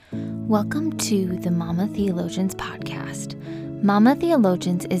Welcome to the Mama Theologians podcast. Mama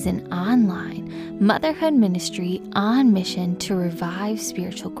Theologians is an online motherhood ministry on mission to revive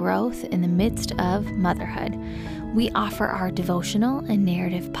spiritual growth in the midst of motherhood. We offer our devotional and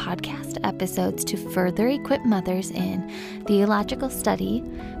narrative podcast episodes to further equip mothers in theological study,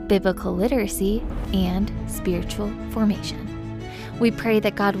 biblical literacy, and spiritual formation. We pray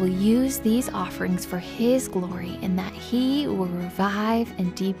that God will use these offerings for His glory and that He will revive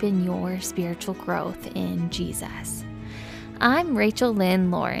and deepen your spiritual growth in Jesus. I'm Rachel Lynn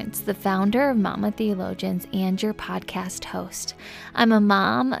Lawrence, the founder of Mama Theologians and your podcast host. I'm a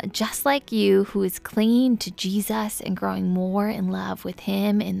mom just like you who is clinging to Jesus and growing more in love with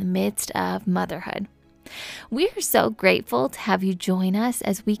Him in the midst of motherhood. We are so grateful to have you join us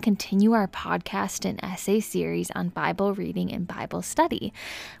as we continue our podcast and essay series on Bible reading and Bible study,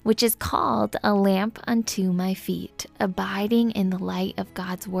 which is called A Lamp Unto My Feet, abiding in the light of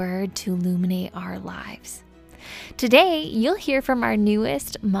God's Word to illuminate our lives. Today, you'll hear from our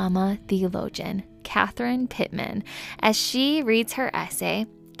newest Mama Theologian, Catherine Pittman, as she reads her essay,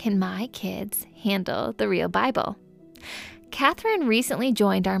 Can My Kids Handle the Real Bible? Catherine recently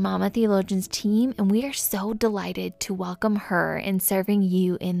joined our Mama Theologians team, and we are so delighted to welcome her in serving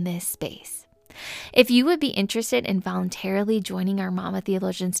you in this space. If you would be interested in voluntarily joining our Mama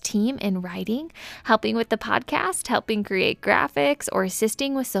Theologians team in writing, helping with the podcast, helping create graphics, or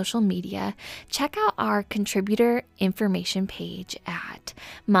assisting with social media, check out our contributor information page at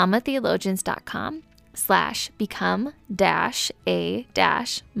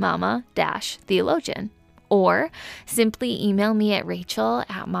mamatheologians.com/become-a-mama-theologian. Or simply email me at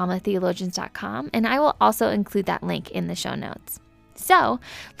rachel@mamatheologians.com, and I will also include that link in the show notes. So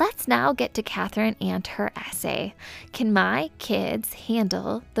let's now get to Catherine and her essay, Can My Kids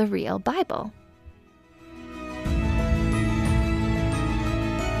Handle the Real Bible?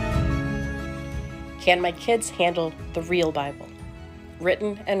 Can My Kids Handle the Real Bible?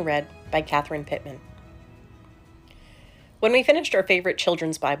 Written and read by Catherine Pittman. When we finished our favorite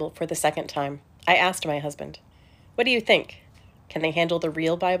children's Bible for the second time, I asked my husband, "What do you think? Can they handle the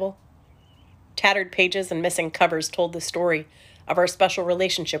real Bible?" Tattered pages and missing covers told the story of our special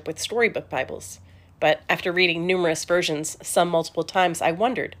relationship with storybook Bibles. But after reading numerous versions, some multiple times, I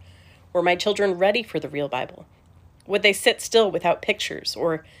wondered, were my children ready for the real Bible? Would they sit still without pictures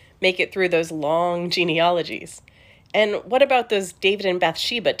or make it through those long genealogies? And what about those David and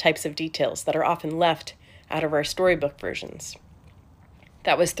Bathsheba types of details that are often left out of our storybook versions?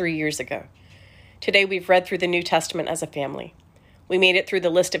 That was 3 years ago. Today we've read through the New Testament as a family. We made it through the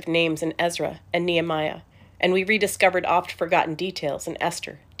list of names in Ezra and Nehemiah, and we rediscovered oft-forgotten details in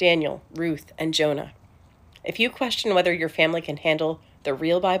Esther, Daniel, Ruth, and Jonah. If you question whether your family can handle the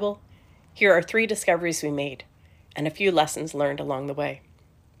real Bible, here are 3 discoveries we made, and a few lessons learned along the way.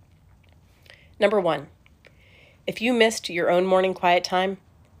 Number 1, if you missed your own morning quiet time,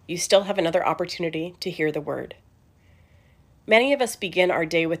 you still have another opportunity to hear the Word. Many of us begin our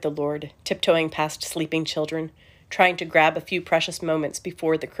day with the Lord, tiptoeing past sleeping children, trying to grab a few precious moments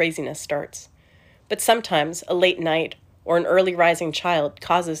before the craziness starts. But sometimes a late night or an early rising child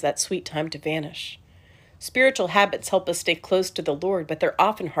causes that sweet time to vanish. Spiritual habits help us stay close to the Lord, but they're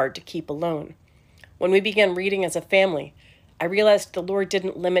often hard to keep alone. When we began reading as a family, I realized the Lord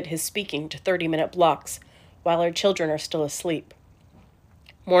didn't limit His speaking to 30-minute blocks while our children are still asleep.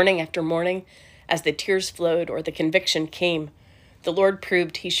 Morning after morning, as the tears flowed or the conviction came, the Lord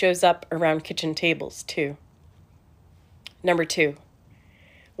proved He shows up around kitchen tables, too. Number 2,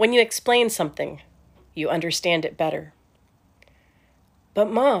 when you explain something, you understand it better.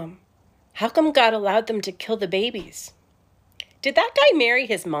 But Mom, how come God allowed them to kill the babies? Did that guy marry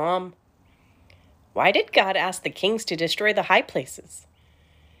his mom? Why did God ask the kings to destroy the high places?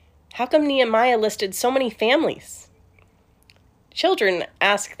 How come Nehemiah listed so many families? Children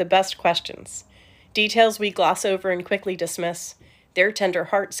ask the best questions. Details we gloss over and quickly dismiss, their tender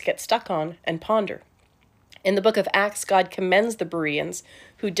hearts get stuck on and ponder. In the book of Acts, God commends the Bereans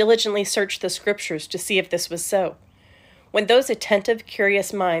who diligently searched the scriptures to see if this was so. When those attentive,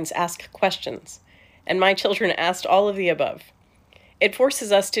 curious minds ask questions, and my children asked all of the above, it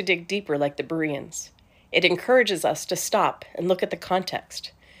forces us to dig deeper like the Bereans. It encourages us to stop and look at the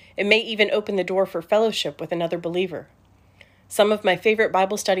context. It may even open the door for fellowship with another believer. Some of my favorite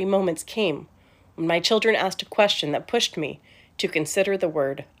Bible study moments came when my children asked a question that pushed me to consider the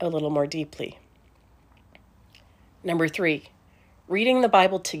Word a little more deeply. Number 3, reading the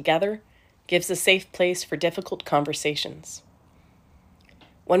Bible together gives a safe place for difficult conversations.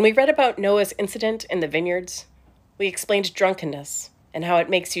 When we read about Noah's incident in the vineyards, we explained drunkenness and how it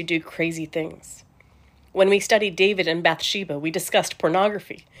makes you do crazy things. When we studied David and Bathsheba, we discussed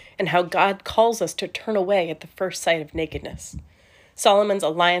pornography and how God calls us to turn away at the first sight of nakedness. Solomon's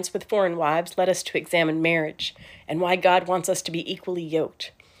alliance with foreign wives led us to examine marriage and why God wants us to be equally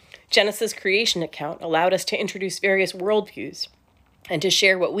yoked. Genesis' creation account allowed us to introduce various worldviews and to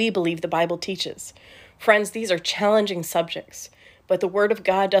share what we believe the Bible teaches. Friends, these are challenging subjects, but the Word of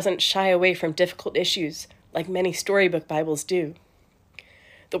God doesn't shy away from difficult issues like many storybook Bibles do.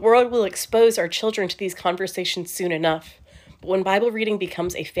 The world will expose our children to these conversations soon enough, but when Bible reading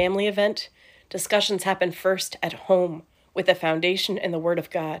becomes a family event, discussions happen first at home with a foundation in the Word of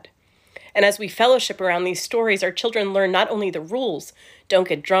God. And as we fellowship around these stories, our children learn not only the rules, don't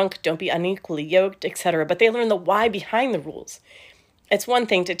get drunk, don't be unequally yoked, etc., but they learn the why behind the rules. It's one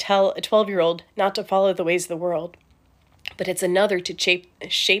thing to tell a 12-year-old not to follow the ways of the world, but it's another to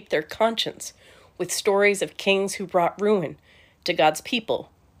shape their conscience with stories of kings who brought ruin to God's people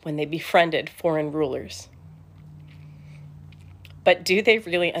when they befriended foreign rulers. But do they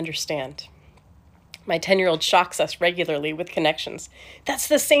really understand? My 10-year-old shocks us regularly with connections. That's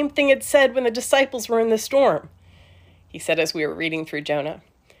the same thing it said when the disciples were in the storm, he said as we were reading through Jonah.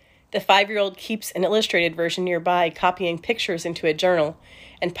 The 5-year-old keeps an illustrated version nearby, copying pictures into a journal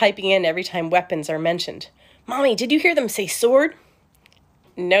and piping in every time weapons are mentioned. Mommy, did you hear them say sword?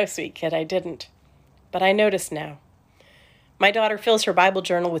 No, sweet kid, I didn't. But I notice now. My daughter fills her Bible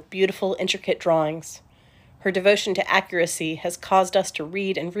journal with beautiful, intricate drawings. Her devotion to accuracy has caused us to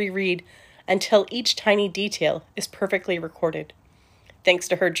read and reread until each tiny detail is perfectly recorded. Thanks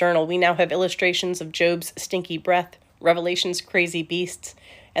to her journal, we now have illustrations of Job's stinky breath, Revelation's crazy beasts,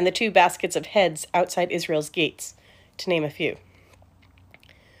 and the 2 baskets of heads outside Israel's gates, to name a few.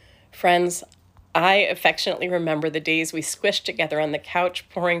 Friends, I affectionately remember the days we squished together on the couch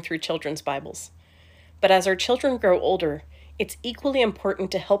poring through children's Bibles. But as our children grow older, it's equally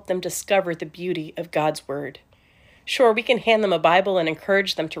important to help them discover the beauty of God's Word. Sure, we can hand them a Bible and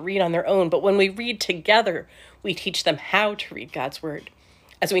encourage them to read on their own, but when we read together, we teach them how to read God's Word.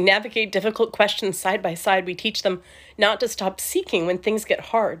 As we navigate difficult questions side by side, we teach them not to stop seeking when things get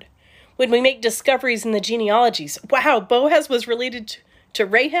hard. When we make discoveries in the genealogies, wow, Boaz was related to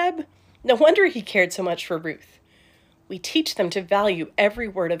Rahab? No wonder he cared so much for Ruth. We teach them to value every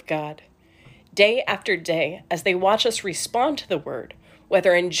word of God. Day after day, as they watch us respond to the word,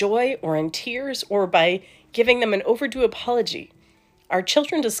 whether in joy or in tears or by giving them an overdue apology, our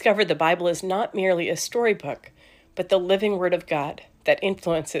children discover the Bible is not merely a storybook, but the living Word of God that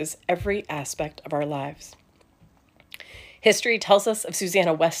influences every aspect of our lives. History tells us of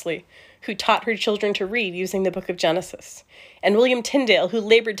Susanna Wesley, who taught her children to read using the book of Genesis, and William Tyndale, who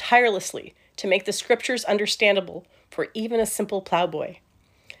labored tirelessly to make the scriptures understandable for even a simple plowboy.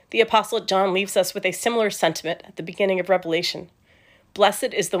 The Apostle John leaves us with a similar sentiment at the beginning of Revelation.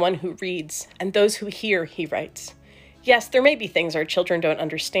 Blessed is the one who reads, and those who hear, he writes. Yes, there may be things our children don't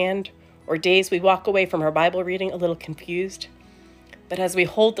understand, or days we walk away from our Bible reading a little confused. But as we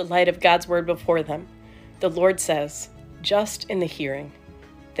hold the light of God's word before them, the Lord says, just in the hearing,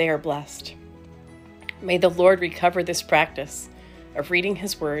 they are blessed. May the Lord recover this practice of reading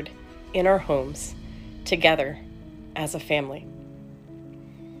his word in our homes, together as a family.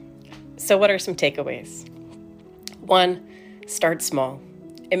 So what are some takeaways? 1, start small.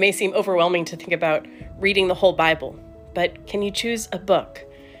 It may seem overwhelming to think about reading the whole Bible, but can you choose a book?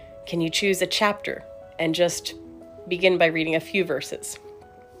 Can you choose a chapter and just begin by reading a few verses?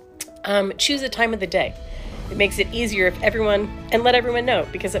 Choose a time of the day. It makes it easier if let everyone know,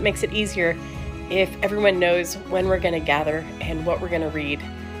 because it makes it easier if everyone knows when we're going to gather and what we're going to read.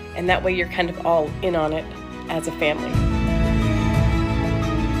 And that way you're kind of all in on it as a family.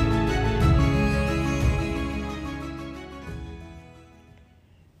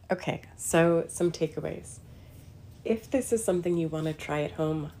 Okay, so some takeaways. If this is something you want to try at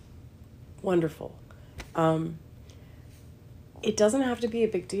home, wonderful. It doesn't have to be a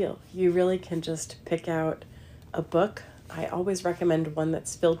big deal. You really can just pick out a book. I always recommend one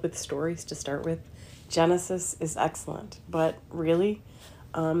that's filled with stories to start with. Genesis is excellent, but really,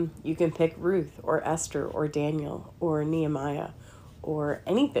 you can pick Ruth or Esther or Daniel or Nehemiah or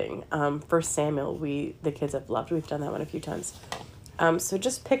anything. 1 Samuel, the kids have loved. We've done that one a few times. So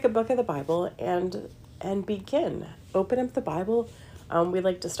just pick a book of the Bible and begin. Open up the Bible. We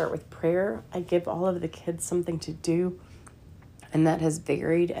like to start with prayer. I give all of the kids something to do, and that has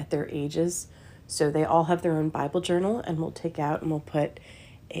varied at their ages. So they all have their own Bible journal, and we'll take out and we'll put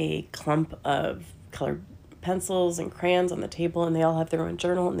a clump of colored pencils and crayons on the table, and they all have their own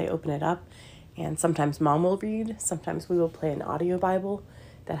journal, and they open it up. And sometimes mom will read. Sometimes we will play an audio Bible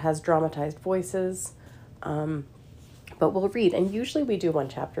that has dramatized voices. But we'll read, and usually we do one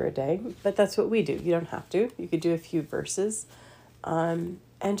chapter a day, but that's what we do. You don't have to. You could do a few verses, and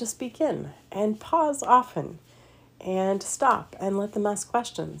just begin and pause often and stop and let them ask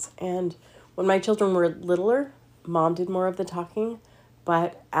questions. And when my children were littler, Mom did more of the talking,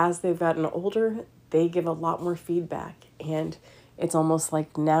 but as they've gotten older, they give a lot more feedback, and it's almost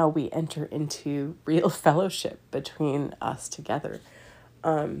like now we enter into real fellowship between us together.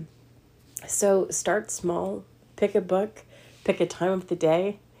 So start small, pick a book, pick a time of the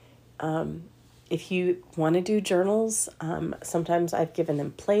day. If you want to do journals, sometimes I've given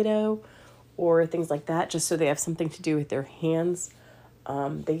them Play-Doh or things like that, just so they have something to do with their hands.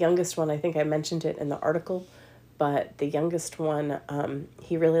 The youngest one, I think I mentioned it in the article, but the youngest one,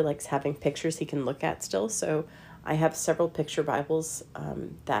 he really likes having pictures he can look at still. So I have several picture Bibles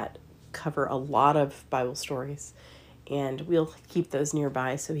that cover a lot of Bible stories, and we'll keep those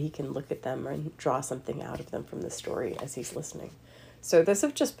nearby so he can look at them and draw something out of them from the story as he's listening. So those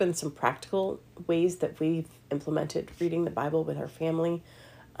have just been some practical ways that we've implemented reading the Bible with our family.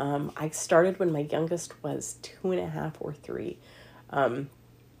 I started when my youngest was 2.5 or 3.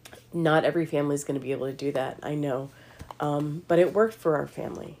 Not every family is going to be able to do that, I know, but it worked for our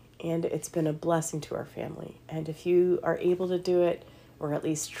family. And it's been a blessing to our family. And if you are able to do it, or at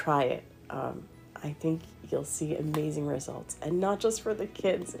least try it, I think you'll see amazing results. And not just for the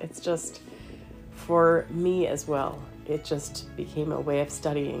kids, it's just for me as well. It just became a way of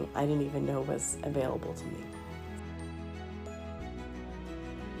studying I didn't even know was available to me.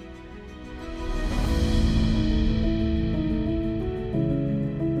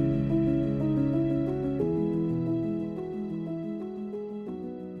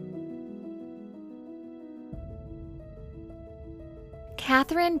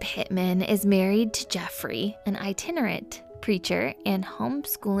 Catherine Pittman is married to Jeffrey, an itinerant preacher and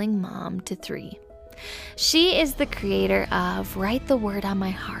homeschooling mom to 3. She is the creator of Write the Word on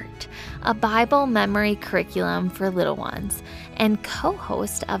My Heart, a Bible memory curriculum for little ones, and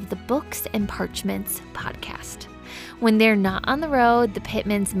co-host of the Books and Parchments podcast. When they're not on the road, the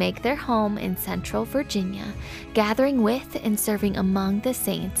Pittmans make their home in Central Virginia, gathering with and serving among the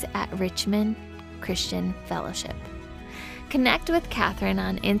saints at Richmond Christian Fellowship. Connect with Catherine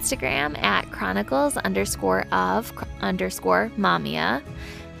on Instagram at chronicles_of_Mamia,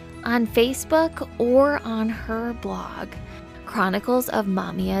 on Facebook, or on her blog,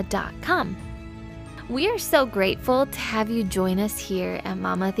 chroniclesofmamia.com. We are so grateful to have you join us here at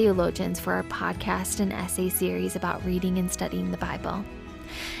Mama Theologians for our podcast and essay series about reading and studying the Bible.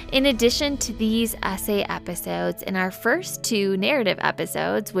 In addition to these essay episodes and our first 2 narrative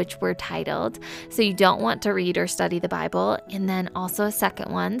episodes, which were titled So You Don't Want to Read or Study the Bible, and then also a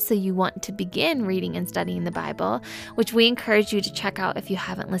second one, So You Want to Begin Reading and Studying the Bible, which we encourage you to check out if you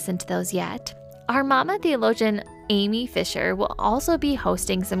haven't listened to those yet, our Mama Theologian Amy Fisher will also be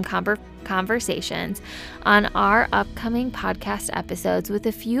hosting some conversations on our upcoming podcast episodes with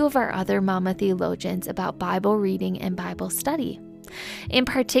a few of our other Mama Theologians about Bible reading and Bible study. In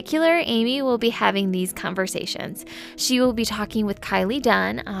particular, Amy will be having these conversations. She will be talking with Kylie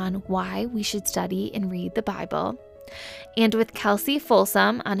Dunn on why we should study and read the Bible, and with Kelsey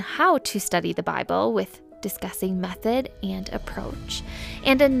Folsom on how to study the Bible, with discussing method and approach,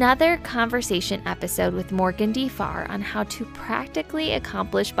 and another conversation episode with Morgan D. Farr on how to practically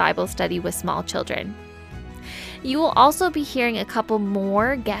accomplish Bible study with small children. You will also be hearing a couple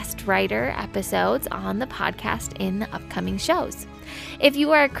more guest writer episodes on the podcast in the upcoming shows. If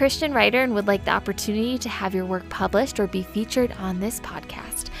you are a Christian writer and would like the opportunity to have your work published or be featured on this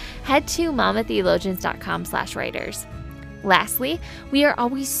podcast, head to mamatheologians.com/writers. Lastly, we are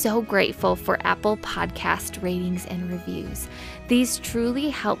always so grateful for Apple Podcast ratings and reviews. These truly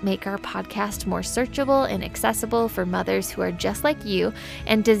help make our podcast more searchable and accessible for mothers who are just like you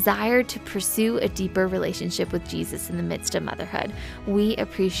and desire to pursue a deeper relationship with Jesus in the midst of motherhood. We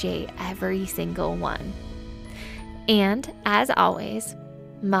appreciate every single one. And as always,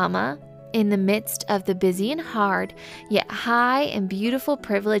 Mama, in the midst of the busy and hard, yet high and beautiful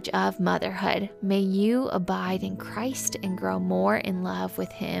privilege of motherhood, may you abide in Christ and grow more in love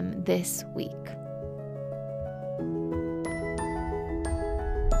with Him this week.